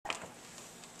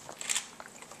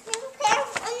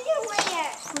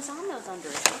under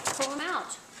it. Let's pull him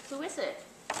out. Who is it?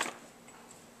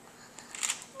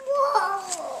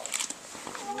 Whoa!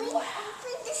 Can we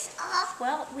open this up?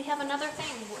 Well, we have another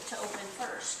thing to open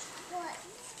first. What?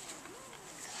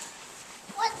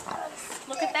 What's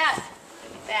Look at that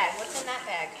bag. What's in that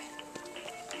bag?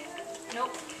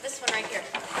 Nope, this one right here.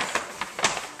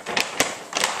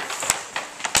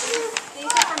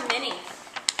 These are from Menny.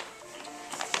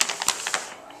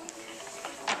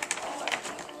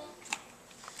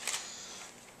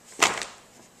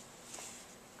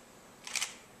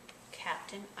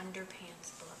 Captain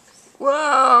Underpants books.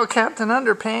 Whoa, Captain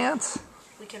Underpants.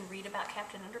 We can read about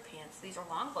Captain Underpants. These are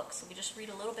long books, so we just read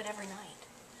a little bit every night.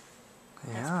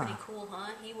 Yeah. That's pretty cool,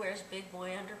 huh? He wears big boy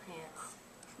underpants.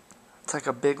 It's like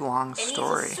a big long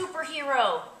story. And he's a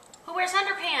superhero who wears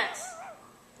underpants.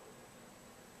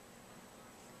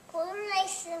 What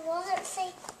was it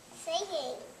saying?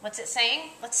 What's it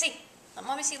saying? Let's see. Let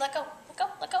mommy see. Let go. Let go.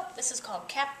 Let go. This is called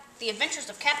The Adventures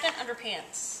of Captain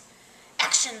Underpants.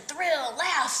 Action, thrill,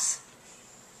 laughs.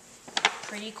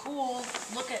 Pretty cool.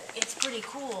 Look at, it's pretty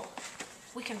cool.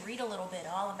 We can read a little bit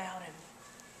all about him.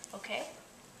 Okay?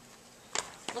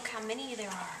 Look how many there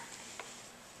are.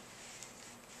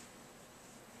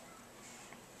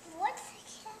 What's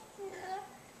Captain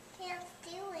Underpants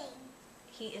doing?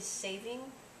 He is saving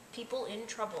people in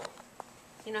trouble.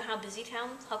 You know how Busytown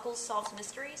Huckles solves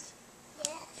mysteries?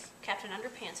 Yes. Captain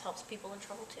Underpants helps people in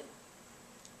trouble too.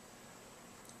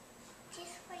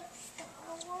 Just like Star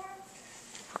Wars?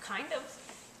 Kind of.